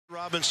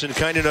Robinson,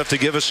 kind enough to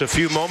give us a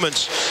few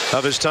moments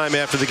of his time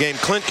after the game.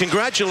 Clint,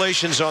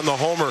 congratulations on the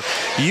homer.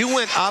 You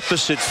went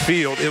opposite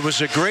field. It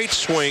was a great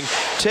swing.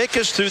 Take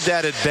us through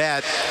that at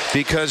bat,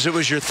 because it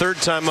was your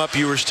third time up.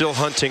 You were still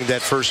hunting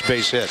that first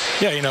base hit.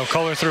 Yeah,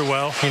 Kohler threw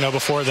well.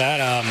 Before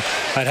that,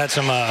 I'd had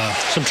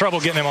some trouble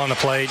getting him on the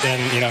plate,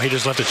 and he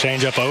just left a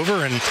changeup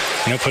over and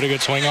put a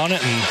good swing on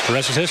it, and the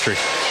rest is history.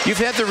 You've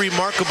had the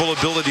remarkable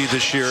ability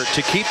this year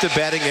to keep the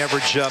batting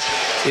average up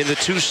in the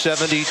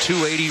 270,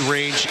 280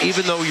 range,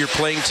 even though your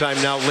playing time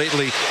now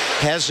lately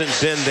hasn't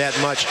been that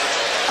much.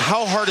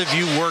 How hard have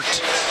you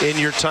worked in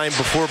your time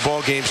before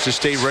ball games to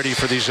stay ready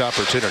for these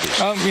opportunities?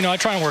 I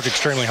try and work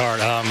extremely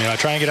hard. I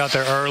try and get out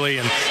there early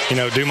and,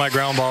 do my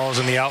ground balls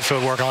and the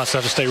outfield work, all that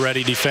stuff to stay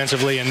ready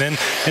defensively. And then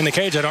in the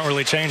cage, I don't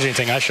really change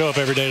anything. I show up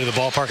every day to the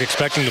ballpark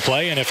expecting to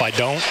play, and if I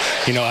don't,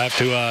 I have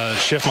to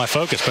shift my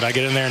focus. But I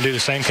get in there and do the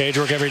same cage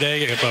work every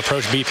day,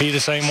 approach BP the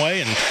same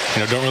way,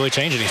 and, don't really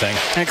change anything.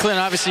 And Clint,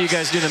 obviously you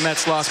guys knew the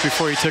Mets lost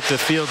before you took the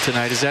field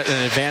tonight. Is that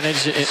an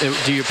advantage?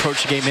 Do you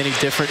approach the game any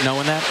different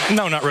knowing that?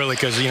 No, not really,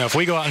 because, if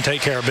we go out and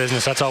take care of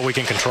business, that's all we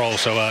can control.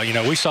 So,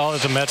 we saw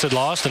that the Mets had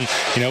lost, and,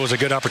 it was a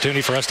good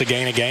opportunity for us to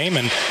gain a game,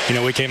 and,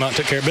 we came out and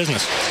took care of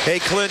business. Hey,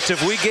 Clint,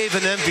 if we gave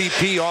an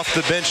MVP off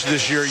the bench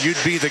this year, you'd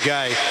be the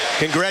guy.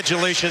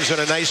 Congratulations on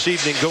a nice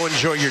evening. Go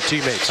enjoy your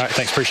teammates. All right,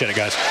 thanks. Appreciate it,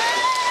 guys.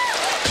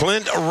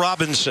 Clint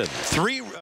Robinson,